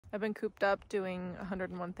I've been cooped up doing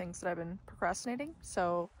 101 things that I've been procrastinating,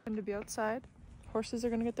 so I'm going to be outside. Horses are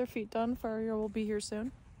going to get their feet done. Farrier will be here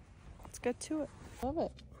soon. Let's get to it. Love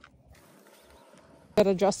it. Got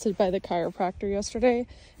adjusted by the chiropractor yesterday,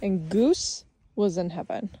 and Goose was in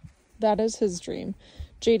heaven. That is his dream.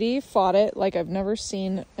 JD fought it like I've never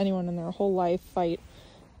seen anyone in their whole life fight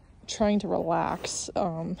trying to relax,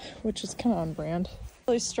 which is kind of on brand.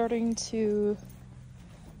 Really starting to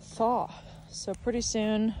thaw, so pretty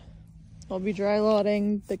soon I'll be dry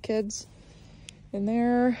loading the kids in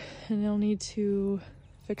there, and they'll need to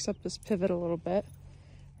fix up this pivot a little bit.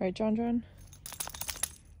 Right, John?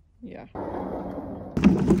 Yeah.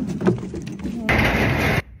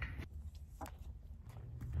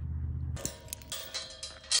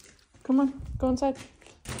 Come on, go inside.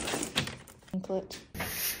 Anklet.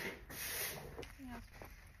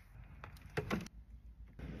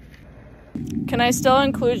 Can I still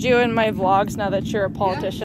include you in my vlogs now that you're a politician?